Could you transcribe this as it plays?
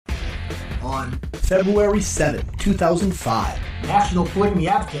On February 7, 2005, National Polygamy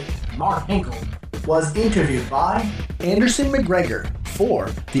Advocate Mark Henkel was interviewed by Anderson McGregor for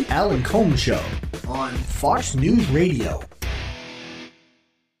The Alan Combs Show on Fox News Radio.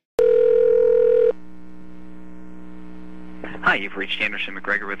 Hi, you've reached Anderson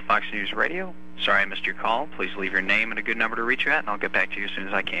McGregor with Fox News Radio. Sorry I missed your call. Please leave your name and a good number to reach you at, and I'll get back to you as soon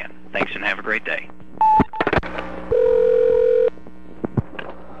as I can. Thanks, and have a great day.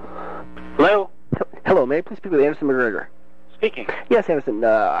 Hello? Hello, may I please speak with Anderson McGregor? Speaking. Yes, Anderson.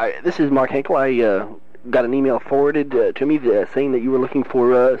 This is Mark Henkel. I got an email forwarded to me saying that you were looking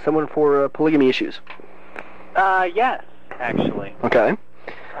for someone for polygamy issues. Yes, actually. Okay.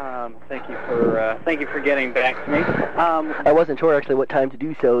 Thank you for getting back to me. I wasn't sure actually what time to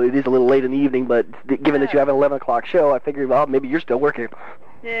do so. It is a little late in the evening, but given that you have an 11 o'clock show, I figured, well, maybe you're still working.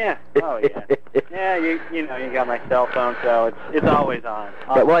 Yeah. Oh, yeah. Yeah, you know, you got my cell phone, so it's always on.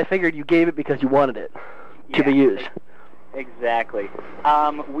 Right, well, I figured you gave it because you wanted it to be used. Exactly.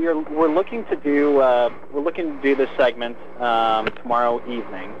 We're looking to do this segment tomorrow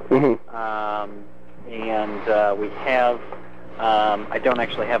evening. Mm-hmm. And we have. I don't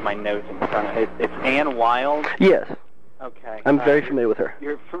actually have my notes in front of it. It's Ann Wild? Yes. Okay. I'm very familiar with her.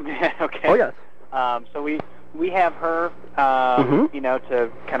 You're familiar? Okay. Oh, yes. So we have her, you know,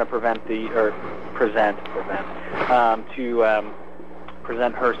 to kind of present her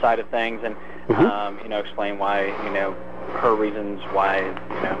side of things and, you know, explain why, you know, her reasons why,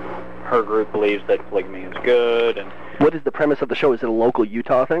 you know, her group believes that polygamy is good. And what is the premise of the show? Is it a local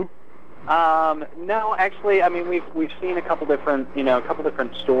Utah thing? No, actually, I mean, we've seen a couple different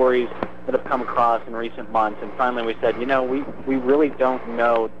stories that have come across in recent months, and finally we said, you know, we really don't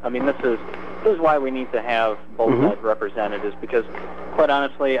know. I mean, this is why we need to have both sides represented, is because, quite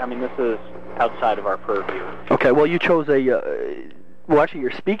honestly, I mean, this is outside of our purview. Okay, well, you chose well, actually,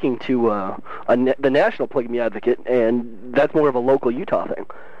 you're speaking to the National Polygamy Advocate, and that's more of a local Utah thing.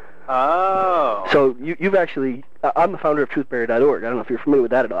 Oh. So you've actually, I'm the founder of truthbearer.org. I don't know if you're familiar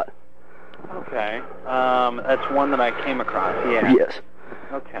with that or not. Okay. That's one that I came across, yeah. Yes.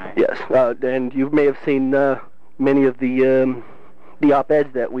 Okay. Yes, and you may have seen many of the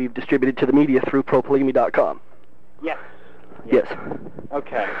op-eds that we've distributed to the media through propolygamy.com. Yes. Yes.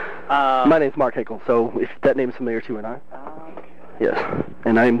 Okay. My name's Mark Henkel, so if that name's familiar to you or not. Okay. Yes,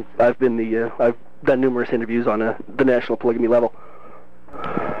 and I've done numerous interviews on the national polygamy level.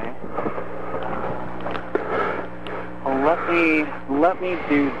 Okay. Well, let me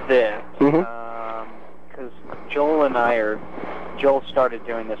do this, because Joel started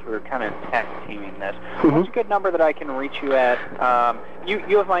doing this. We were kind of tag teaming this. What's a good number that I can reach you at?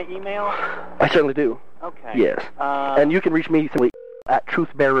 You have my email? I certainly do. Okay. Yes, and you can reach me simply at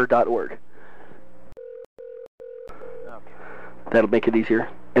truthbearer.org. Okay. That'll make it easier.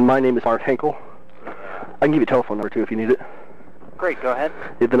 And my name is Mark Henkel. Yeah. I can give you a telephone number too if you need it. Great. Go ahead.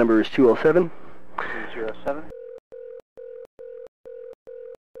 The number is 207. 207.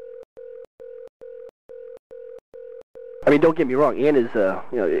 I mean, don't get me wrong. Ann is,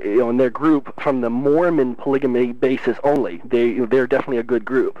 you know, in their group from the Mormon polygamy basis only. They're definitely a good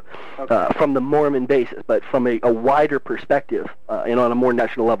group, from the Mormon basis. But from a wider perspective, and on a more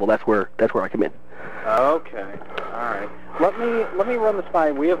national level, that's where I come in. Okay. All right. Let me run this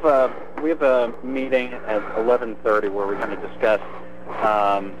by. We have a meeting at 11:30 where we're going to discuss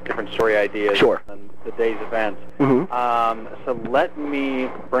different story ideas. Sure. And the day's events. Mm-hmm. So let me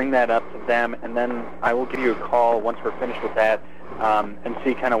bring that up to them, and then I will give you a call once we're finished with that, and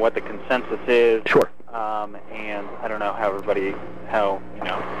see kind of what the consensus is. Sure. And I don't know how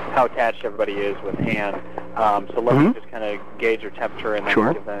attached everybody is with Ann. So let me just kind of gauge your temperature, and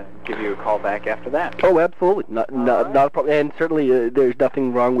then give you a call back after that. Oh, absolutely. Not a problem. And certainly there's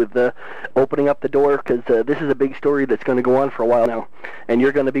nothing wrong with opening up the door, because this is a big story that's going to go on for a while now, and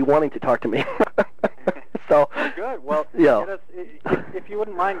you're going to be wanting to talk to me. So good. Well, yeah. If you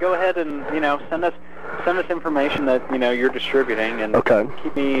wouldn't mind, go ahead and send us information that you're distributing, and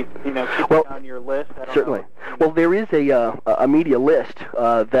keep me on your list. I don't certainly. know. Well, there is a media list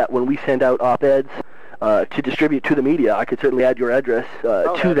that when we send out op-eds to distribute to the media, I could certainly add your address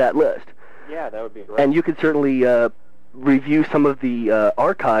to that list. Yeah, that would be great. And you could certainly review some of the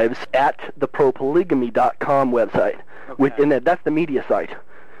archives at the propolygamy.com website. Okay. That's the media site.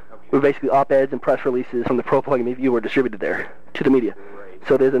 Where basically op-eds and press releases from the Pro Polygamy View were distributed there to the media. Great.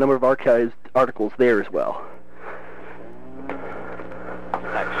 So there's a number of archived articles there as well.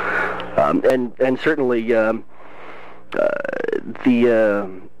 And certainly the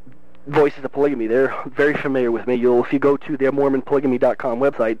Voices of Polygamy, they're very familiar with me. If you go to their MormonPolygamy.com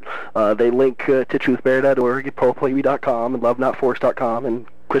website, they link to truthbearer.org, propolygamy.com, and lovenotforced.com, and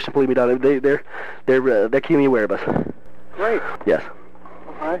ChristianPolygamy.org. They're keeping me aware of us. Great. Yes.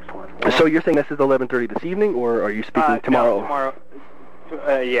 Excellent. Well, So you're saying this is 11:30 this evening, or are you speaking tomorrow? No, tomorrow.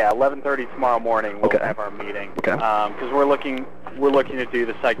 11:30 tomorrow morning. We'll have our meeting. Okay. Because we're looking to do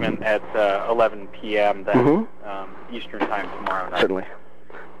the segment at 11 p.m. Then Eastern time tomorrow night. Certainly.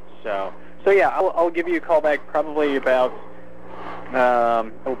 So yeah, I'll give you a call back probably about.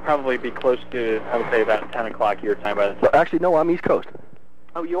 It'll probably be close to, I would say, about 10 o'clock your time by the time. Well, actually, no, I'm East Coast.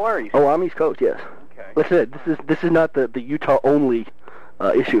 Oh, you are East Coast? Oh, I'm East Coast, yes. Okay. Listen, this is not the Utah only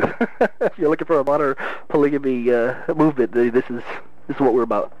issue. If you're looking for a modern polygamy movement, this is what we're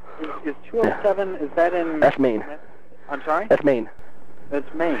about. Is 207? Is that in? That's Maine. I'm sorry. That's Maine.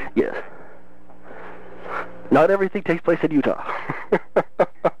 That's Maine. Yes. Not everything takes place in Utah.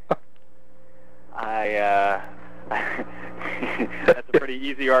 That's a pretty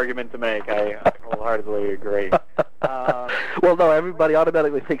easy argument to make. I wholeheartedly agree. Well, no, everybody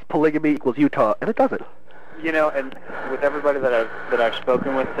automatically thinks polygamy equals Utah, and it doesn't. You know, and with everybody that I've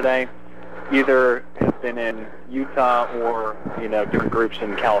spoken with today, either have been in Utah or different groups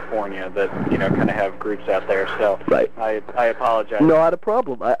in California that kind of have groups out there. So right. I apologize. Not a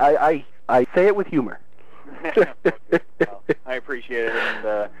problem. I say it with humor. Well, I appreciate it,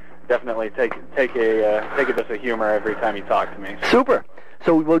 and definitely take a bit of humor every time you talk to me. Super.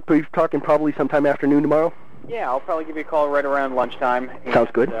 So we'll be talking probably sometime afternoon tomorrow. Yeah, I'll probably give you a call right around lunchtime. And, sounds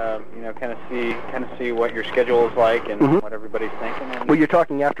good. Kind of see what your schedule is like and what everybody's thinking. And, well, you're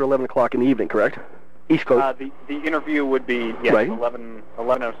talking after 11 o'clock in the evening, correct? East Coast. The interview would be right.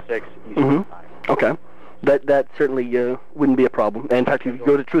 11:06 Eastern time. Okay. That certainly wouldn't be a problem. And in fact, if you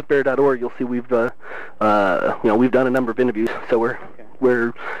go to truthbearer.org, you'll see we've done a number of interviews, so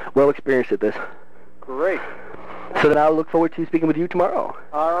we're well experienced at this. Great. So then I'll look forward to speaking with you tomorrow.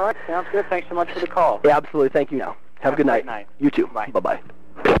 All right, sounds good. Thanks so much for the call. Yeah, absolutely. Thank you now. Have a good night. Night. You too. Bye. Bye-bye.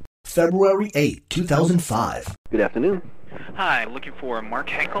 February 8, 2005. Good afternoon. Hi, looking for Mark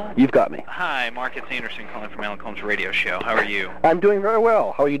Henkel? You've got me. Hi, Mark, it's Anderson calling from Alan Combs' radio show. How are you? I'm doing very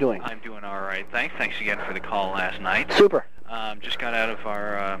well. How are you doing? I'm doing all right, thanks. Thanks again for the call last night. Super. Just got out of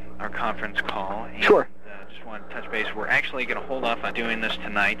our conference call. And, sure. Just wanted to touch base. We're actually going to hold off on doing this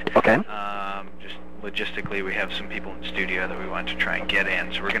tonight. Okay. Just logistically, we have some people in the studio that we want to try and get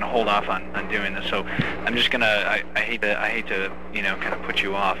in, so we're going to hold off on doing this. So I'm just going to, I hate to kind of put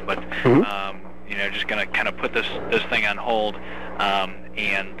you off, but just going to kind of put this thing on hold,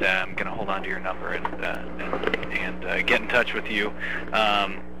 and I'm going to hold on to your number and get in touch with you.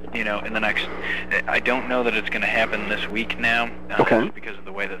 In the next, I don't know that it's going to happen this week now, just because of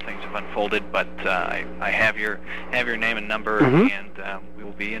the way that things have unfolded. But I have your name and number, and we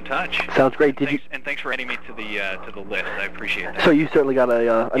will be in touch. Sounds great. And thanks for adding me to the list. I appreciate that. So you certainly got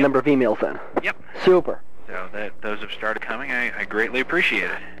a number of emails then. Yep. Super. So those have started coming. I greatly appreciate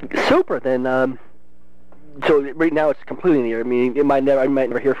it. Super. Then. So right now it's completely in the air. I mean, I might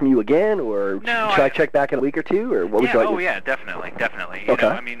never hear from you again, or should I check back in a week or two, or what would you like? Oh yeah, definitely. Okay.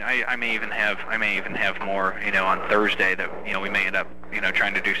 I mean, I may even have more, on Thursday that we may end up,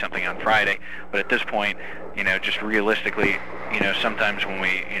 trying to do something on Friday. But at this point, just realistically, sometimes when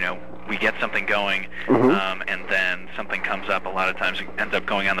we get something going, and then something comes up, a lot of times it ends up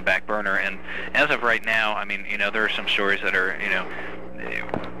going on the back burner. And as of right now, I mean, there are some stories that are,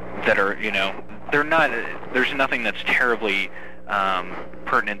 they're not. There's nothing that's terribly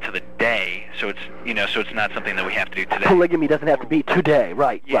pertinent to the day, so it's not something that we have to do today. Polygamy doesn't have to be today,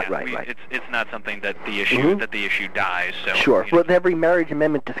 right? Yeah, right. It's not something that the issue dies. So sure. With every marriage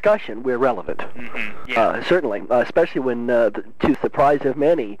amendment discussion, we're relevant. Yeah. Certainly, especially when, to the surprise of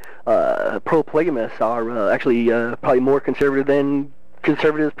many, pro-polygamists are actually probably more conservative than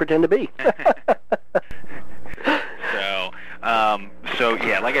conservatives pretend to be. So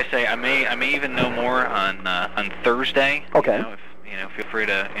yeah, like I say, I may even know more on Thursday. Okay. Feel free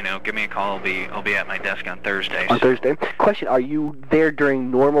to give me a call. I'll be at my desk on Thursday. On Thursday. Question: are you there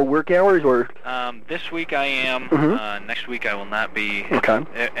during normal work hours, or? This week I am. Next week I will not be. Okay.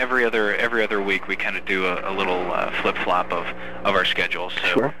 Every other week we kind of do a little flip flop of our schedules. So.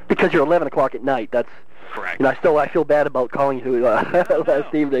 Sure. Because you're 11 o'clock at night. That's. Correct. I feel bad about calling you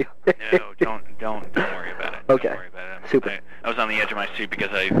last evening. No, don't worry about it. Okay. Don't worry about it. Super. I was on the edge of my seat because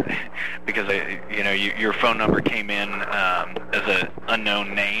your phone number came in as an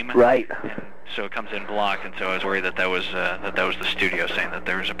unknown name. Right. And so it comes in blocked, and so I was worried that was the studio saying that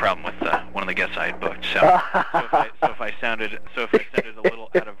there was a problem with one of the guests I had booked. So if I sounded a little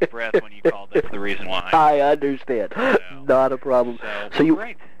out of breath when you called, that's the reason why. I understand. So, not a problem. So you.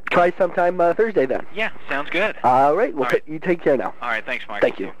 Great. Try sometime Thursday then. Yeah, sounds good. All right. Well, you take care now. All right. Thanks, Mark.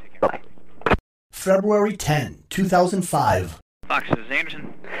 Thank you. Bye. February 10, 2005. Fox, this is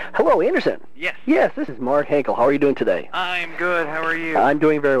Anderson. Hello, Anderson. Yes. Yes, this is Mark Henkel. How are you doing today? I'm good. How are you? I'm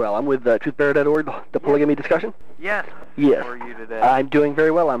doing very well. I'm with truthbearer.org, the polygamy discussion. Yes. Yes. How are you today? I'm doing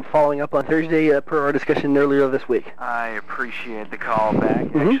very well. I'm following up on Thursday per our discussion earlier this week. I appreciate the call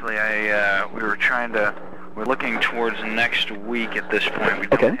back. Actually, we're looking towards next week at this point. We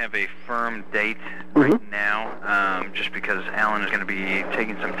don't have a firm date right now, just because Alan is going to be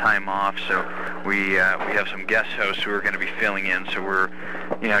taking some time off. So we have some guest hosts who are going to be filling in. So we're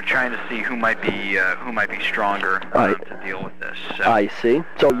trying to see who might be stronger to deal with this. So. I see.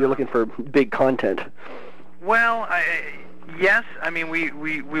 So you're looking for big content. Well, yes. I mean,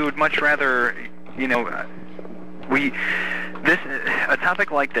 we would much rather, a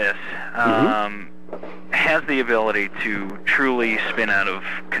topic like this has the ability to truly spin out of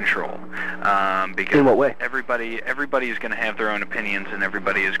control. Because in what way? Everybody is going to have their own opinions, and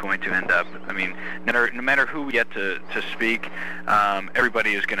everybody is going to end up. I mean, no matter who we get to speak,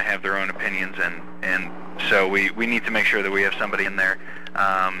 everybody is going to have their own opinions, and so we need to make sure that we have somebody in there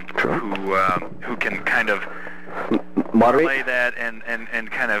who can kind of moderate that and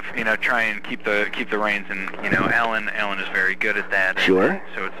kind of try and keep the reins, and Alan is very good at that. Sure. And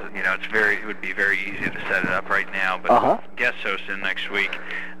so it would be very easy to set it up right now, but guest host in next week,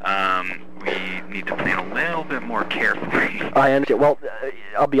 we need to plan a little bit more carefully. I understand. Well,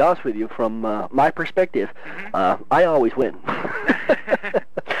 I'll be honest with you. From my perspective, I always win.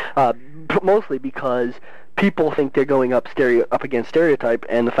 Mostly because people think they're going up against stereotype,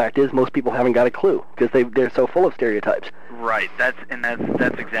 and the fact is most people haven't got a clue because they're so full of stereotypes. Right. That's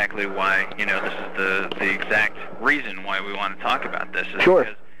exactly why this is the exact reason why we want to talk about this. Is sure.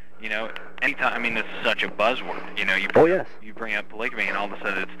 Because, anytime, I mean, it's such a buzzword. You bring up polygamy, and all of a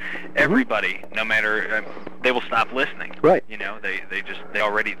sudden it's everybody. No matter, they will stop listening. Right. They know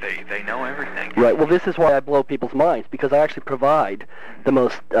everything. Right. Well, this is why I blow people's minds, because I actually provide the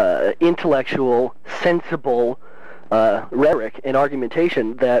most intellectual, sensible rhetoric and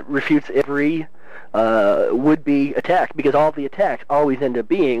argumentation that refutes every would-be attack, because all of the attacks always end up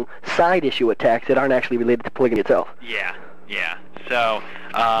being side issue attacks that aren't actually related to polygamy itself. Yeah. So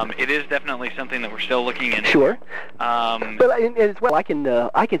it is definitely something that we're still looking into. Sure. But as well, I can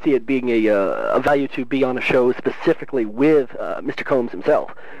see it being a value to be on a show specifically with Mr. Combs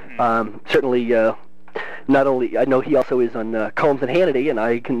himself. Certainly. Not only, I know he also is on Combs and Hannity, and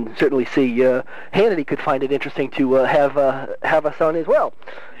I can certainly see Hannity could find it interesting to have us on as well.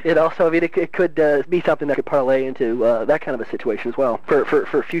 So I mean, it could be something that could parlay into that kind of a situation as well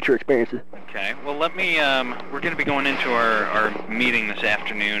for future experiences. Okay. Well, let me. We're going to be going into our meeting this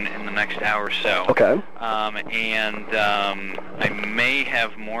afternoon in the next hour or so. Okay. And I may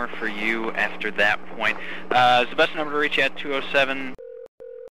have more for you after that point. Is the best number to reach at 207?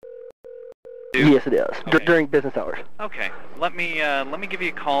 Yes, it is. Okay. During business hours. Okay. Let me give you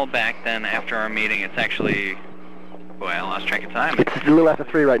a call back then after our meeting. It's actually, I lost track of time. It's a little after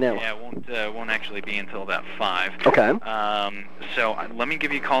 3 right now. Yeah, it won't actually be until about 5. Okay. So let me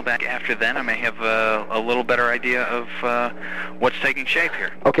give you a call back after then. I may have a little better idea of what's taking shape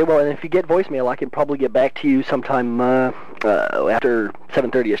here. Okay. Well, and if you get voicemail, I can probably get back to you sometime after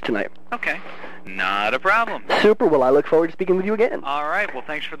 7:30ish tonight. Okay. Not a problem. Super. Well, I look forward to speaking with you again. All right. Well,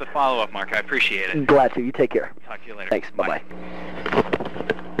 thanks for the follow-up, Mark. I appreciate it. Glad to. You take care. Talk to you later. Thanks. Bye-bye.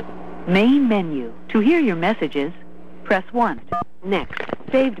 Main menu. To hear your messages, press 1. Next.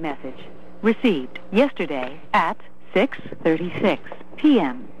 Saved message. Received yesterday at 6:36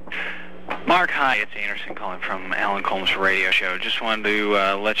 p.m. Mark, hi, it's Anderson calling from Alan Combs' radio show. Just wanted to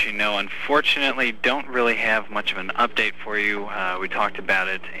let you know, unfortunately, don't really have much of an update for you. We talked about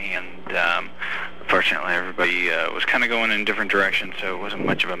it, and unfortunately, everybody was kind of going in different directions, so it wasn't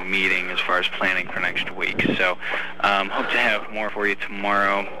much of a meeting as far as planning for next week. So hope to have more for you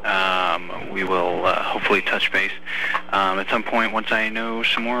tomorrow. We will hopefully touch base at some point once I know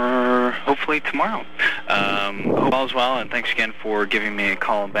some more, hopefully tomorrow. Hope all is well, and thanks again for giving me a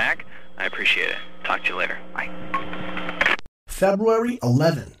call back. I appreciate it. Talk to you later. Bye. February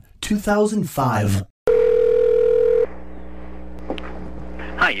 11, 2005.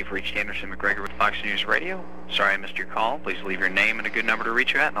 Hi, you've reached Anderson McGregor with Fox News Radio. Sorry I missed your call. Please leave your name and a good number to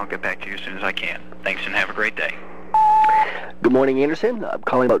reach you at, and I'll get back to you as soon as I can. Thanks, and have a great day. Good morning, Anderson. I'm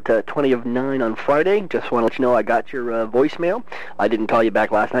calling about 20 of 9 on Friday. Just want to let you know I got your voicemail. I didn't call you back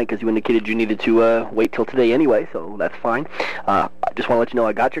last night because you indicated you needed to wait till today anyway, so that's fine. I just want to let you know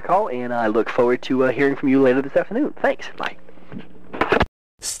I got your call, and I look forward to hearing from you later this afternoon. Thanks. Bye.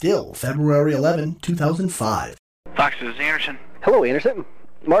 Still February 11, 2005. Fox, this is Anderson. Hello, Anderson.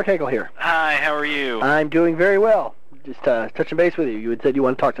 Mark Henkel here. Hi, how are you? I'm doing very well. Just touching base with you. You had said you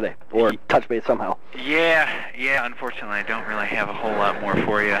want to talk today, or touch base somehow. Yeah. Unfortunately, I don't really have a whole lot more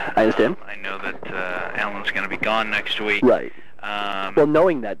for you. I understand. I know that Alan's going to be gone next week. Right. Well,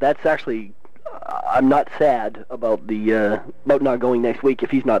 knowing that, that's actually, I'm not sad about about not going next week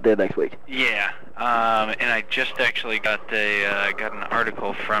if he's not there next week. Yeah. And I just actually got an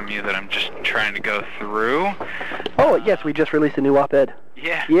article from you that I'm just trying to go through. Oh, yes, we just released a new op-ed.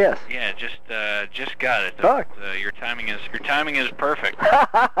 Yeah. Yes. Yeah, just got it. Oh. Your timing is perfect.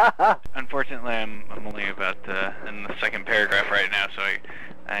 Unfortunately, I'm only about in the second paragraph right now, so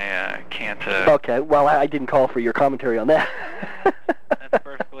I can't. Okay. Well, I didn't call for your commentary on that. That's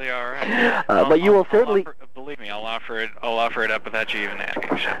perfectly all right. But you will certainly. Believe me, I'll offer it up without you even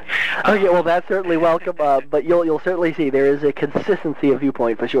asking. So. Okay, well, that's certainly welcome. But you'll certainly see there is a consistency of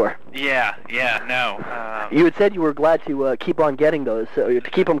viewpoint for sure. Yeah, no. You had said you were glad to keep on getting those, so to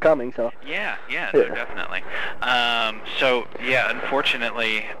keep them coming. So. Yeah, no, definitely. So yeah,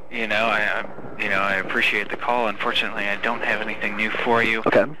 unfortunately, I appreciate the call. Unfortunately, I don't have anything new for you.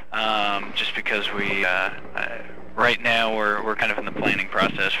 Okay. Just because we. Right now, we're kind of in the planning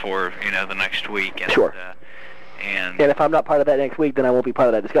process for the next week. And, sure. And if I'm not part of that next week, then I won't be part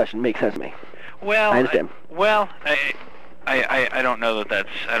of that discussion. Makes sense to me. Well, I understand. I don't know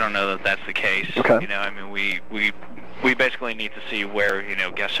that that's the case. Okay. I mean, we basically need to see where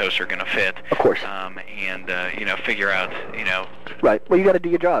guest hosts are going to fit. Of course. And figure out Right. Well, you got to do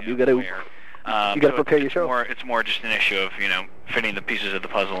your job. You got to. You got to prepare your show. It's more just an issue of fitting the pieces of the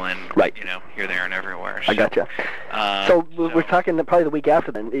puzzle in. Right. Here, there, and everywhere. So, I gotcha. So we're talking probably the week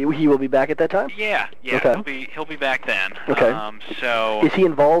after then. He will be back at that time. Yeah. Okay. He'll be back then. Okay. So. Is he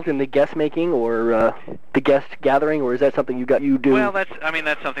involved in the guest making or the guest gathering, or is that something you do? Well, that's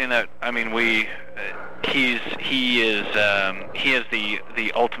something that we. He has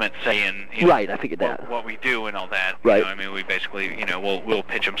the ultimate say in right. I figured that what we do and all that. Right. We basically we'll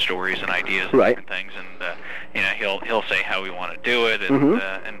pitch him stories and ideas and right. different things, and he'll say how we want to do it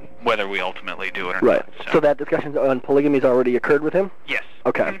and whether we ultimately do it or right. not. So that discussion on polygamy has already occurred with him? Yes.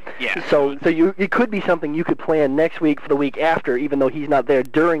 Okay. Mm-hmm. Yeah. So it could be something you could plan next week for the week after, even though he's not there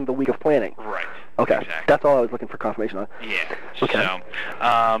during the week of planning. Right. Okay. Exactly. That's all I was looking for confirmation on. Yeah. Okay.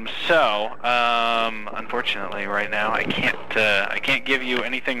 So, unfortunately, right now I can't give you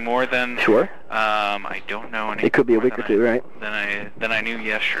anything more than. Sure. I don't know anything. It could be a week or two, right? Than I knew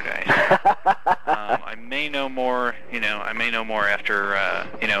yesterday. I may know more. I may know more after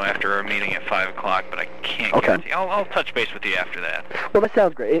our meeting at 5 o'clock, but I can't guarantee. I'll touch base with you after that. Well, that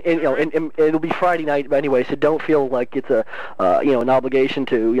sounds great. And it'll be Friday night anyway, so don't feel like it's an obligation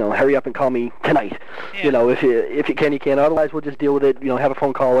to hurry up and call me tonight. Yeah. If you can, you can. Otherwise, we'll just deal with it. Have a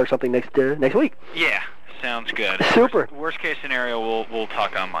phone call or something next week. Yeah, sounds good. Super. Worst case scenario, we'll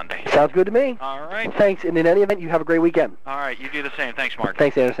talk on Monday. Sounds good to me. All right. Thanks. And in any event, you have a great weekend. All right, you do the same. Thanks, Mark.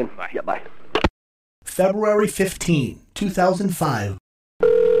 Thanks, Anderson. Bye. Yeah, bye. February 15, 2005.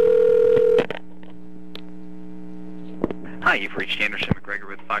 Hi, you've reached Anderson McGregor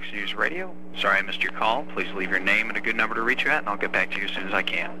with Fox News Radio. Sorry I missed your call. Please leave your name and a good number to reach you at, and I'll get back to you as soon as I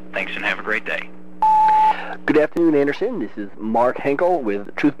can. Thanks, and have a great day. Good afternoon, Anderson. This is Mark Henkel with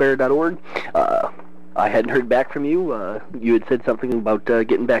truthbearer.org. I hadn't heard back from you. You had said something about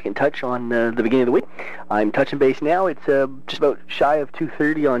getting back in touch on the beginning of the week. I'm touching base now. It's just about shy of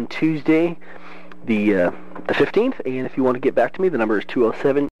 2:30 on Tuesday, the 15th, and if you want to get back to me, the number is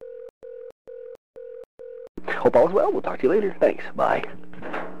 207. Hope all is well. We'll talk to you later. Thanks. Bye.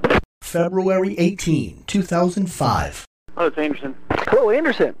 February 18, 2005. Hello, it's Anderson. Hello,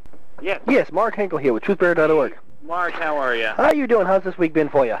 Anderson. Yes. Yes, Mark Henkel here with truthbearer.org. Mark, how are you? How you doing? How's this week been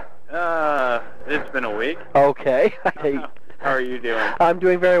for you? It's been a week. Okay. How are you doing? I'm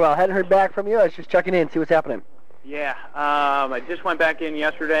doing very well. Hadn't heard back from you. I was just checking in, see what's happening. Yeah, I just went back in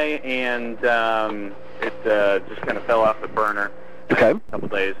yesterday, and it just kind of fell off the burner. Okay. A couple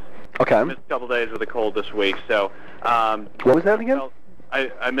days. Okay. I missed a couple days with a cold this week, so... what was that again? Well,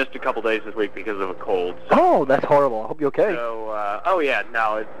 I missed a couple days this week because of a cold. So, oh, that's horrible. I hope you're okay. So,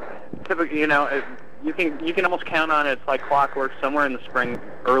 no, it's typically, you can almost count on it. It's like clockwork. Somewhere in the spring,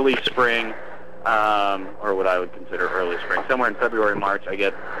 early spring, or what I would consider early spring, somewhere in February, March, I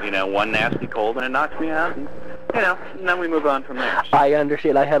get, one nasty cold and it knocks me out, and, and then we move on from there. So, I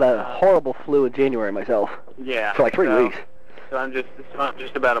understand. I had a horrible flu in January myself. Yeah. For like 3 weeks. So I'm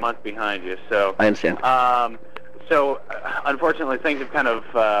just about a month behind you. So I understand. So unfortunately, things have kind of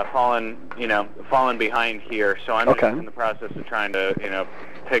fallen behind here. So I'm just in the process of trying to,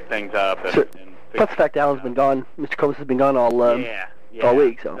 pick things up. And plus the fact Alan's been gone, Mr. Coates has been gone all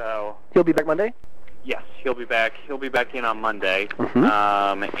week. So he'll be back Monday. Yes, he'll be back. He'll be back in on Monday, so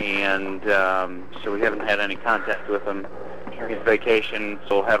we haven't had any contact with him during his vacation.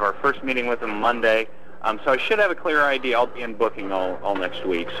 So we'll have our first meeting with him Monday. So I should have a clear idea. I'll be in booking all next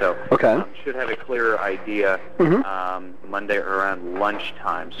week, so should have a clearer idea Monday around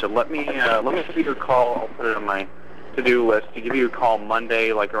lunchtime. So let me give you a call. I'll put it on my to-do list to give you a call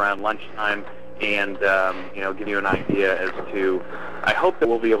Monday, like around lunchtime, and give you an idea as to. I hope that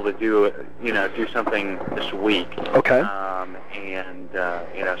we'll be able to do something this week. Okay.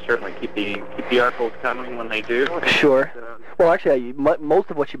 Certainly keep the articles coming when they do. Sure. Well, actually,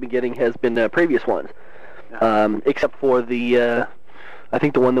 most of what you've been getting has been previous ones, except for the. I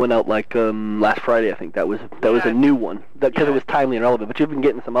think the one that went out last Friday. I think that was a new one because it was timely and relevant. But you've been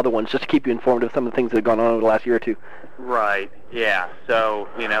getting some other ones just to keep you informed of some of the things that have gone on over the last year or two. Right. Yeah. So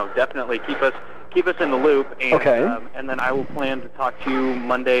definitely keep us in the loop, and and then I will plan to talk to you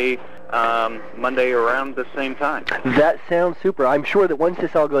Monday around the same time. That sounds super. I'm sure that once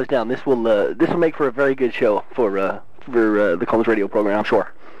this all goes down, this will make for a very good show for the Combs Radio program. I'm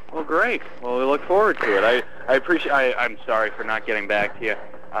sure. Well, great. Well, we look forward to it. I appreciate. I'm sorry for not getting back to you,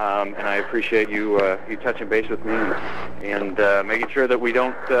 and I appreciate you touching base with me and making sure that we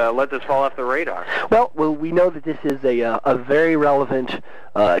don't let this fall off the radar. Well, we know that this is a very relevant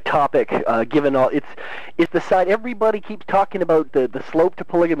topic. Given all it's the side everybody keeps talking about the slope to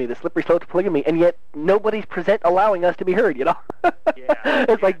polygamy, the slippery slope to polygamy, and yet nobody's allowing us to be heard.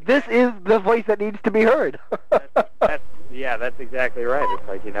 It's like this is the voice that needs to be heard. That's exactly right. It's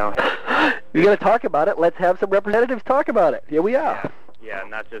like you're going to talk about it. Let's have some representatives talk about it. Here we are. Yeah,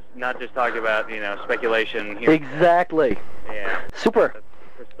 not just talk about speculation here. Exactly. Yeah. Super.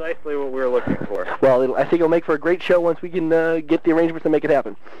 That's precisely what we're looking for. Well, I think it'll make for a great show once we can get the arrangements to make it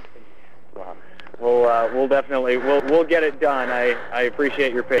happen. Well, we'll definitely we'll get it done. I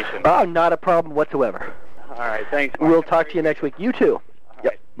appreciate your patience. Oh, not a problem whatsoever. All right, thanks, Mark. We'll talk to you next week. You too.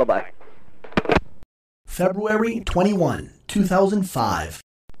 Yep. Bye bye. February 21, 2005.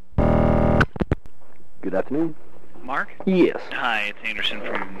 Good afternoon. Mark? Yes. Hi, it's Anderson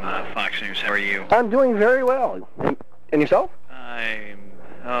from Fox News. How are you? I'm doing very well. And yourself? I'm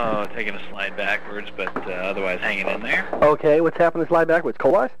taking a slide backwards, but otherwise hanging in there. Okay, what's happening to slide backwards?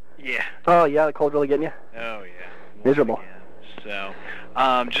 Cold-wise? Yeah. Oh, yeah, the cold's really getting you? Oh, yeah. Miserable. So,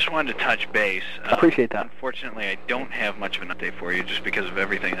 just wanted to touch base. Appreciate that. Unfortunately, I don't have much of an update for you just because of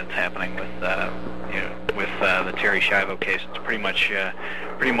everything that's happening with the Terry Schiavo case. It's pretty much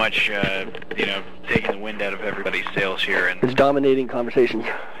taking the wind out of everybody's sails here. And it's dominating conversations.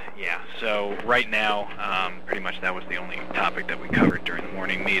 Yeah, so right now, pretty much that was the only topic that we covered during the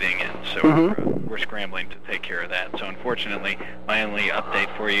morning meeting, and so we're scrambling to take care of that. So unfortunately, my only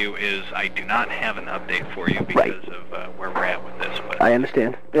update for you is I do not have an update for you because of where we're at with this. But I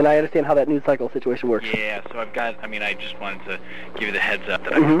understand. And I understand how that news cycle situation works. Yeah, so I just wanted to give you the heads up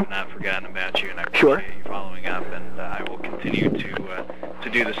that I have not forgotten about you, and I appreciate you following up, and I will continue to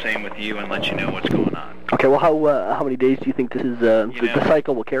do the same with you and let you know what's going on. Okay, well, how many days do you think this is the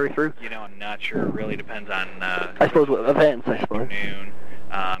cycle will carry through? I'm not sure. It really depends on I suppose what events, I suppose. Afternoon,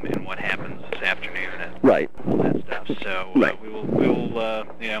 and what happens this afternoon and all that stuff. So we will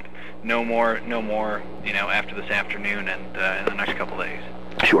know more after this afternoon and in the next couple of days.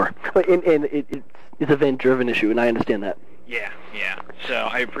 Sure. And it's event-driven issue, and I understand that. Yeah. So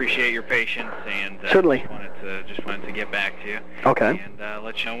I appreciate your patience, and certainly just wanted to get back to you. Okay. And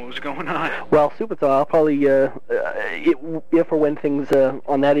let you know what was going on. Well, super. So I'll probably, if or when things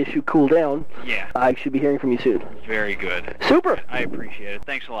on that issue cool down, I should be hearing from you soon. Very good. Super. I appreciate it.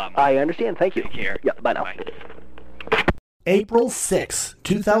 Thanks a lot, Mike. I understand. Thank you. Take care. Yeah. Bye now. Bye. April 6,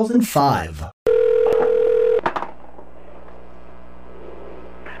 2005.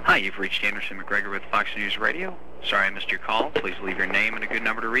 Hi, you've reached Anderson McGregor with Fox News Radio. Sorry I missed your call. Please leave your name and a good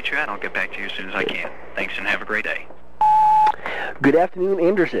number to reach you at. I'll get back to you as soon as I can. Thanks and have a great day. Good afternoon,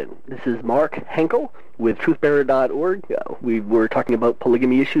 Anderson. This is Mark Henkel with truthbearer.org. We were talking about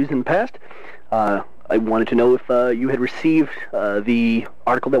polygamy issues in the past. I wanted to know if you had received the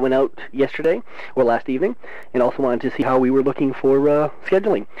article that went out yesterday or last evening, and also wanted to see how we were looking for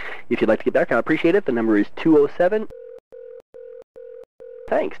scheduling. If you'd like to get back, I appreciate it. The number is 207.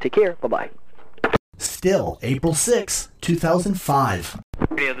 Thanks. Take care. Bye-bye. Still, April 6, 2005.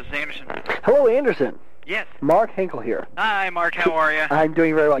 Yeah, this is Anderson. Hello, Anderson. Yes. Mark Henkel here. Hi, Mark. How are you? I'm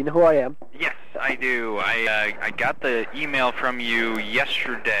doing very well. You know who I am? Yes, I do. I got the email from you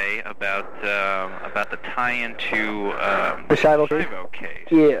yesterday about the tie-in to the Schiavo case.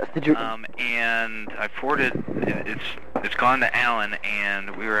 Yes. Did you? And I forwarded. It's it's gone to Alan,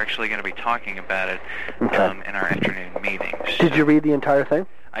 and we were actually going to be talking about it in our afternoon meetings. Did you read the entire thing?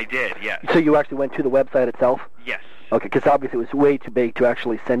 I did, yes. So you actually went to the website itself? Yes. Okay, because obviously it was way too big to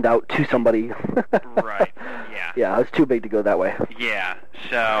actually send out to somebody. Right, yeah. Yeah, it was too big to go that way. Yeah,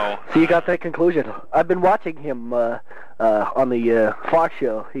 so... So you got that conclusion. I've been watching him on the Fox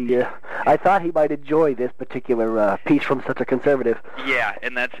show. I thought he might enjoy this particular piece from such a conservative. Yeah,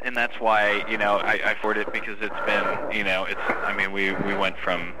 and that's why, I forwarded it, because it's been, we wwent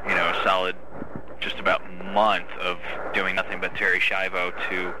from, a solid just about month of doing nothing but Terry Schiavo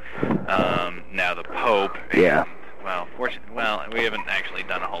to now the Pope. Yeah. Well, we haven't actually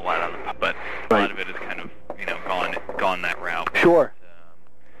done a whole lot on the Pope, but a lot of it is kind of, gone that route. Sure.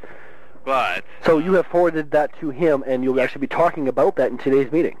 But... So you have forwarded that to him, and you'll actually be talking about that in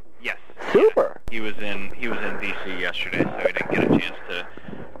today's meeting? Yes. Super. He was in D.C. yesterday, so I didn't get a chance to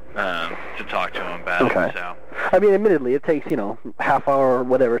talk to him about it. So. I mean, admittedly, it takes, half hour or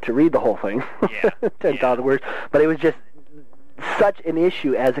whatever to read the whole thing. Yeah. 10,000 words. But it was just such an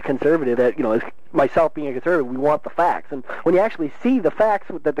issue as a conservative that, as myself being a conservative, we want the facts. And when you actually see the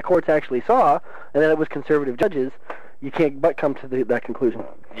facts that the courts actually saw, and that it was conservative judges, you can't but come to that conclusion.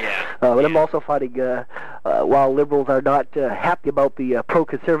 Yeah. But I'm also finding, while liberals are not happy about the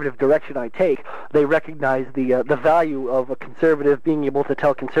pro-conservative direction I take, they recognize the value of a conservative being able to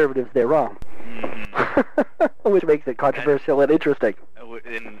tell conservatives they're wrong. Mm-hmm. Which makes it controversial and interesting.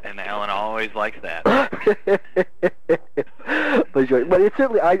 And Alan always likes that. But it's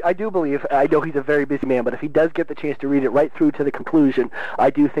certainly, I do believe, I know he's a very busy man, but if he does get the chance to read it right through to the conclusion,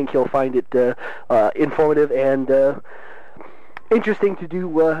 I do think he'll find it informative and interesting to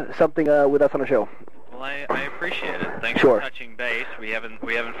do something with us on the show. Well, I appreciate it. Thanks Sure. for touching base. We haven't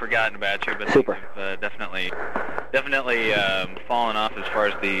forgotten about you, but Super. Things have definitely fallen off as far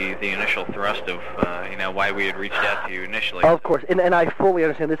as the initial thrust of why we had reached out to you initially. Of course, and I fully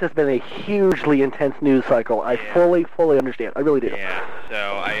understand. This has been a hugely intense news cycle. I fully understand. I really do. Yeah. So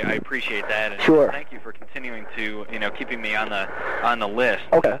I appreciate that. And Sure. Thank you for continuing to keeping me on the list.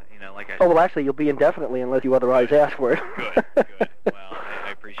 Okay. Like I said. Oh well, actually, you'll be indefinitely unless you otherwise ask for it. Good. Well,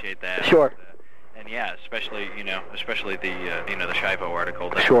 I appreciate that. Sure. And yeah, especially the Schiavo article.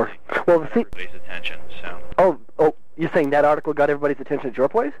 Sure. Well, everybody's attention. So. Oh, you're saying that article got everybody's attention at your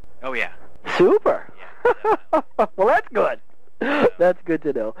place? Oh yeah. Super. Yeah. Well, that's good. That's good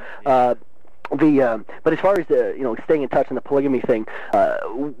to know. But as far as staying in touch on the polygamy thing,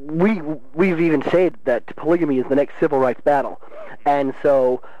 we've even said that polygamy is the next civil rights battle, and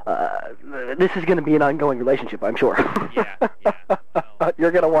so this is going to be an ongoing relationship, I'm sure. Yeah. Well,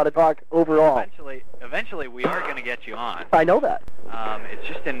 you're going to want to talk overall. Eventually, we are going to get you on. I know that. It's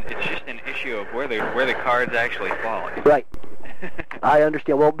just an issue of where the cards actually fall. Right. I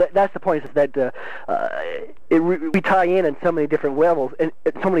understand. Well, that's the point, is that we tie in so many different levels, and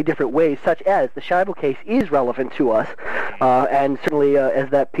so many different ways, such as the Schiavo case is relevant to us, and certainly as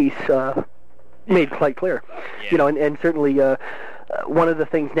that piece made quite clear. Yeah. And certainly one of the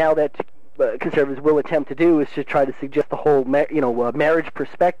things now that conservatives will attempt to do is to try to suggest the whole marriage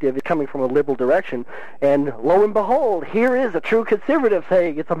perspective is coming from a liberal direction, and lo and behold, here is a true conservative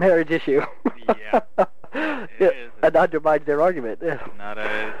saying it's a marriage issue. Yeah. It is. And undermines their argument. It's not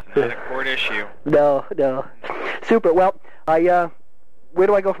a court issue. No. Super. Well, where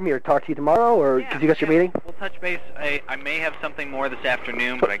do I go from here? Talk to you tomorrow, or because you got your meeting? We'll touch base. I may have something more this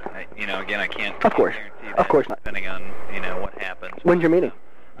afternoon, but again, I can't. Of course. Guarantee that, of course not. Depending on what happens. When's your meeting?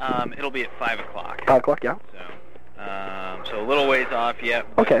 It'll be at 5 o'clock. 5 o'clock, yeah. So a little ways off yet.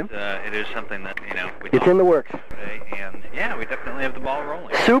 But, okay. It is something that it's in the works. Today, and yeah, we definitely have the ball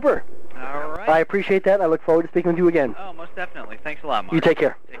rolling. Super. All right. I appreciate that. I look forward to speaking with you again. Oh, most definitely. Thanks a lot, Mark. You take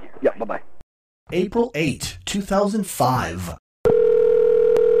care. Take care. Yeah, bye-bye. April 8, 2005.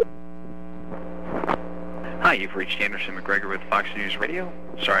 Hi, you've reached Anderson McGregor with Fox News Radio.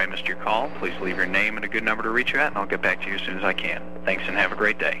 Sorry I missed your call. Please leave your name and a good number to reach you at, and I'll get back to you as soon as I can. Thanks, and have a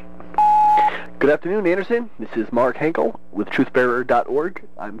great day. Good afternoon, Anderson. This is Mark Henkel with truthbearer.org.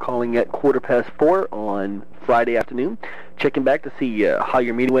 I'm calling at 4:15 on Friday afternoon, checking back to see how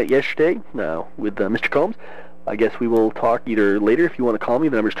your meeting went yesterday with Mr. Combs. I guess we will talk either later if you want to call me.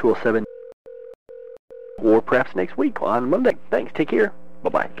 The number's 207, or perhaps next week on Monday. Thanks. Take care.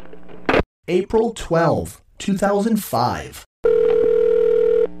 Bye-bye. April 12, 2005.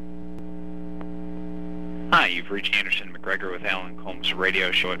 Hi, you've reached Anderson McGregor with Alan Combs'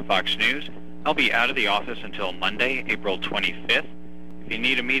 radio show at Fox News. I'll be out of the office until Monday, April 25th. If you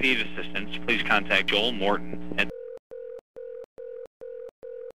need immediate assistance, please contact Joel Morton at...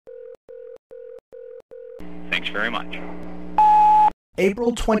 Thanks very much.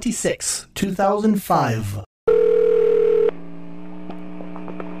 April 26, 2005.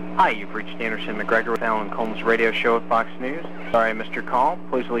 Hi, you've reached Anderson McGregor with Alan Combs' radio show at Fox News. Sorry I missed your call.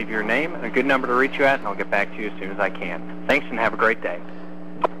 Please leave your name and a good number to reach you at, and I'll get back to you as soon as I can. Thanks, and have a great day.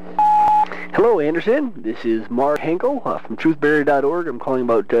 Hello, Anderson. This is Mark Henkel from truthbearer.org. I'm calling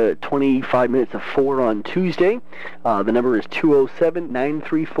about 25 minutes of 4 on Tuesday. The number is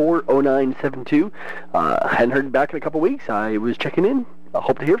 207-934-0972. Hadn't heard back in a couple weeks. I was checking in. I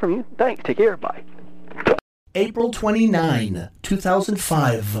hope to hear from you. Thanks. Take care. Bye. April 29,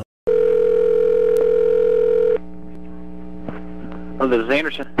 2005. Oh, this is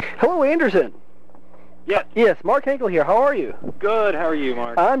Anderson. Hello, Anderson. Yes. Yes, Mark Henkel here. How are you? Good. How are you,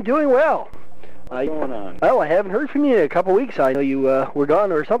 Mark? I'm doing well. What's going on? Well, I haven't heard from you in a couple weeks. I know you were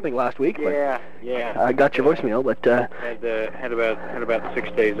gone or something last week. Yeah. I got your voicemail, but had about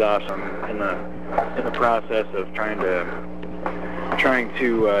 6 days off. So I'm in the process of trying to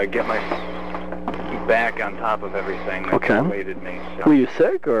get my back on top of everything that awaited me. So. Were you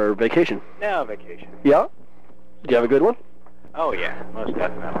sick or vacation? No, vacation. Yeah? Did you have a good one? Oh yeah, most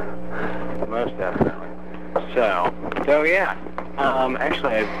definitely. So yeah.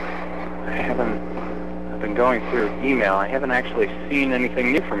 Actually, I've been going through email. I haven't actually seen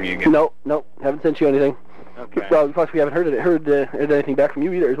anything new from you guys. No, haven't sent you anything. Okay. Well, plus we haven't heard anything back from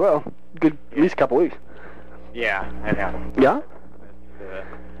you either as well. Good, at least a couple weeks. Yeah, I know. Yeah. It's,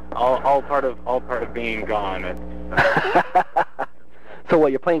 all part of being gone. So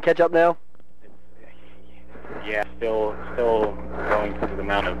what? You're playing catch up now? Yeah, still going through the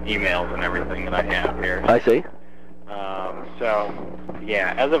amount of emails and everything that I have here. I see. So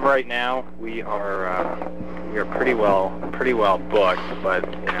yeah, as of right now, we are pretty well booked. But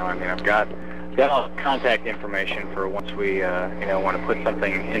I've got all the contact information for once we want to put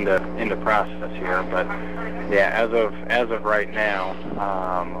something into process here. But yeah, as of right now,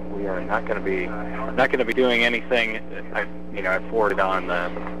 we are not going to be doing anything. I forwarded on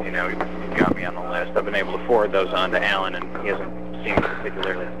you got me on the list. I've been able to forward those on to Alan, and he hasn't seemed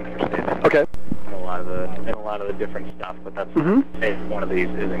particularly interested in a lot of the different stuff. But that's one of these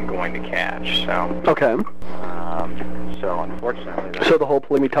isn't going to catch. So okay. So unfortunately. So the whole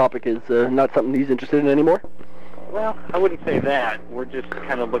polygamy topic is not something he's interested in anymore? Well, I wouldn't say that. We're just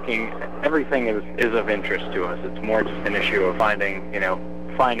kind of looking. Everything is of interest to us. It's more just an issue of finding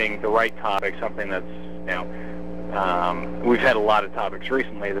the right topic, something that's we've had a lot of topics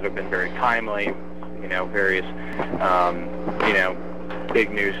recently that have been very timely. Various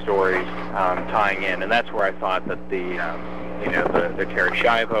big news stories tying in, and that's where I thought that the Terry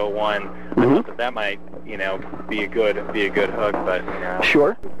Schiavo one. I thought that might be a good hook, but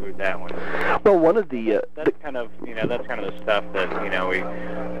sure. That one. Well, one of the that's kind of the stuff that we.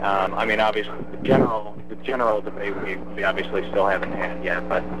 Obviously the general debate we obviously still haven't had yet,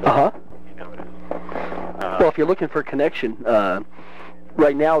 but well, if you're looking for a connection,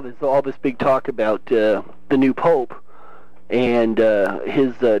 right now there's all this big talk about the new Pope and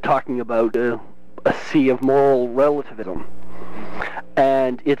his talking about a sea of moral relativism,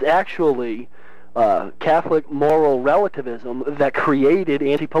 and it's actually Catholic moral relativism that created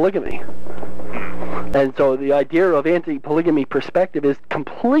anti-polygamy. And so the idea of anti-polygamy perspective is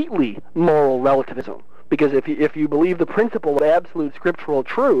completely moral relativism. Because if you believe the principle of absolute scriptural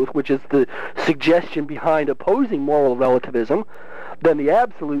truth, which is the suggestion behind opposing moral relativism, then the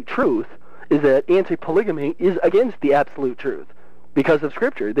absolute truth is that anti-polygamy is against the absolute truth because of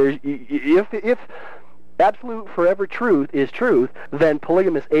Scripture. If absolute forever truth is truth, then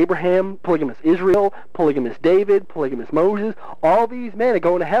polygamous Abraham, polygamous Israel, polygamous David, polygamous Moses, all these men are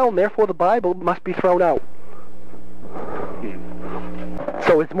going to hell, and therefore the Bible must be thrown out.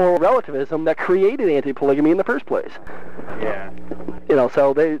 So it's moral relativism that created anti-polygamy in the first place. Yeah.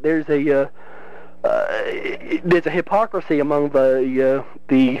 So there's a hypocrisy among the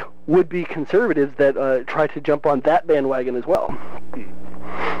would-be conservatives that try to jump on that bandwagon as well.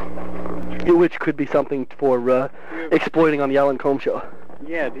 Which could be something for exploiting on the Alan Combs Show.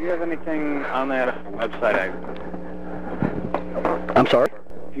 Yeah, do you have anything on that website? I'm sorry?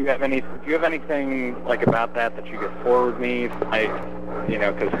 Do you have anything like about that you could forward me? Because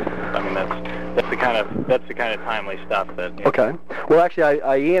that's the kind of timely stuff that. Okay. Well, actually,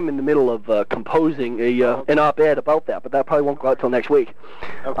 I am in the middle of composing an op-ed about that, but that probably won't go out till next week.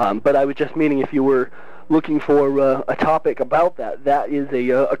 Okay. But I was just meaning if you were looking for a topic about that, that is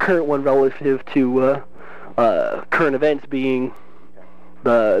a current one relative to current events, being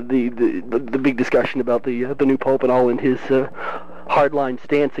the big discussion about the new Pope and all, in his hardline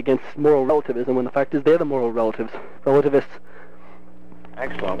stance against moral relativism, when the fact is they're the moral relativists.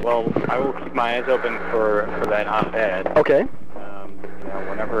 Excellent. Well, I will keep my eyes open for that op-ed. Okay.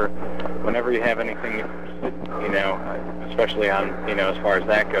 whenever you have anything, you know, especially on, you know, as far as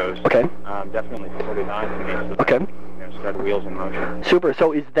that goes, okay, definitely forward it on to me. So okay. that, you know, start the wheels in motion. Super.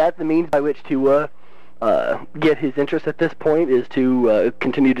 So is that the means by which to get his interest at this point? Is to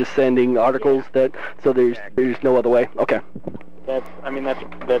continue just sending articles that? So there's no other way. Okay. That's going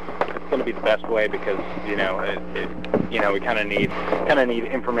to be the best way because you know we kind of need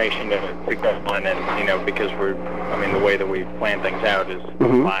information to go on, and you know, because the way that we plan things out is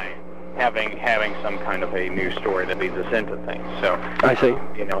by having some kind of a news story that leads us into things. So I see.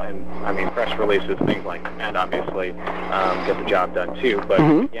 You know, and I mean, press releases, things like that, obviously get the job done too. But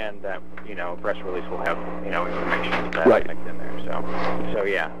again, that, you know, press release will have, you know, information to that effect in there. So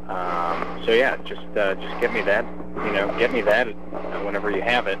yeah, just get me that. You know, get me that whenever you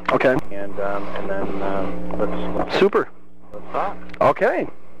have it. Okay. And then let's super. Let's talk. Okay.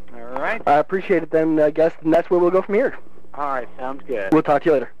 All right. I appreciate it then, I guess, and that's where we'll go from here. All right, sounds good. We'll talk to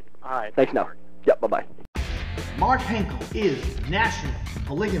you later. All right. Thanks now. Yep, bye-bye. Mark Henkel is National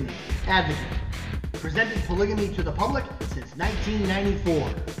Polygamy Advocate, presenting polygamy to the public since 1994.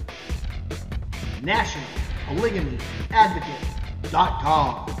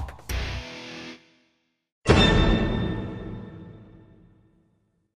 NationalPolygamyAdvocate.com